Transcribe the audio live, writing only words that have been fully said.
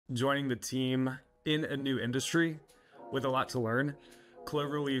joining the team in a new industry with a lot to learn,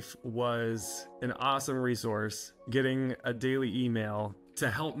 Cloverleaf was an awesome resource, getting a daily email to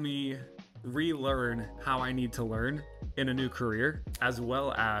help me relearn how I need to learn in a new career, as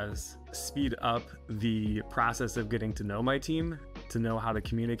well as speed up the process of getting to know my team, to know how to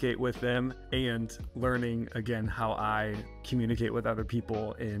communicate with them, and learning again how I communicate with other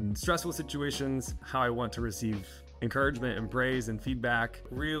people in stressful situations, how I want to receive encouragement and praise and feedback.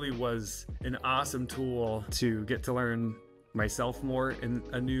 Really was an awesome tool to get to learn myself more in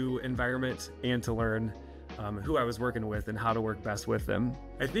a new environment and to learn who I was working with and how to work best with them.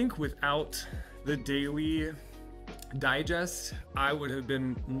 I think without the daily digest, I would have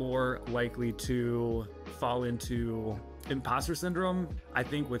been more likely to fall into imposter syndrome. I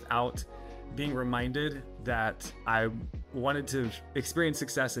think without being reminded that I wanted to experience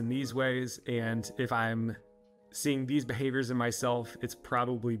success in these ways, and if I'm seeing these behaviors in myself, it's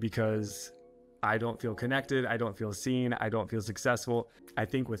probably because I don't feel connected, I don't feel seen, I don't feel successful. I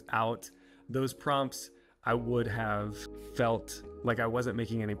think without those prompts, I would have felt like I wasn't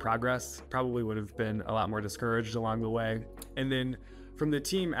making any progress, probably would have been a lot more discouraged along the way. And then from the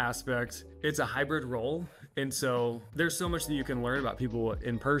team aspect, it's a hybrid role. And so there's so much that you can learn about people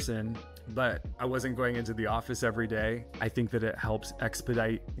in person, but I wasn't going into the office every day. I think that it helps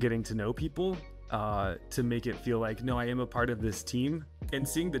expedite getting to know people, to make it feel like, no, I am a part of this team. And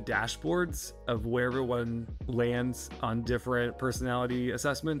seeing the dashboards of where everyone lands on different personality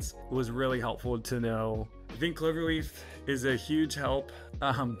assessments was really helpful to know. I think Cloverleaf is a huge help,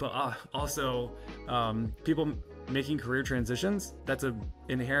 but also people making career transitions. That's an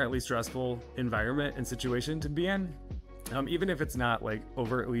inherently stressful environment and situation to be in. Even if it's not like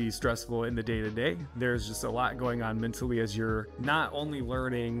overtly stressful in the day-to-day, there's just a lot going on mentally as you're not only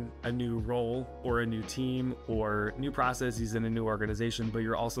learning a new role or a new team or new processes in a new organization, but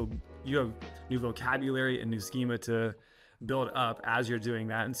you have new vocabulary and new schema to build up as you're doing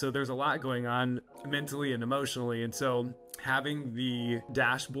that. And so there's a lot going on mentally and emotionally. And so having the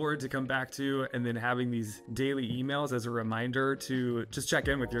dashboard to come back to, and then having these daily emails as a reminder to just check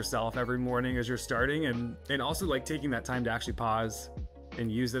in with yourself every morning as you're starting, and also like taking that time to actually pause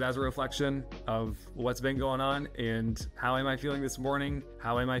and use it as a reflection of what's been going on and how am I feeling this morning?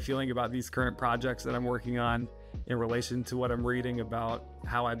 How am I feeling about these current projects that I'm working on in relation to what I'm reading about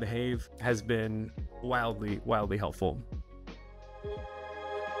how I behave, has been wildly, wildly helpful.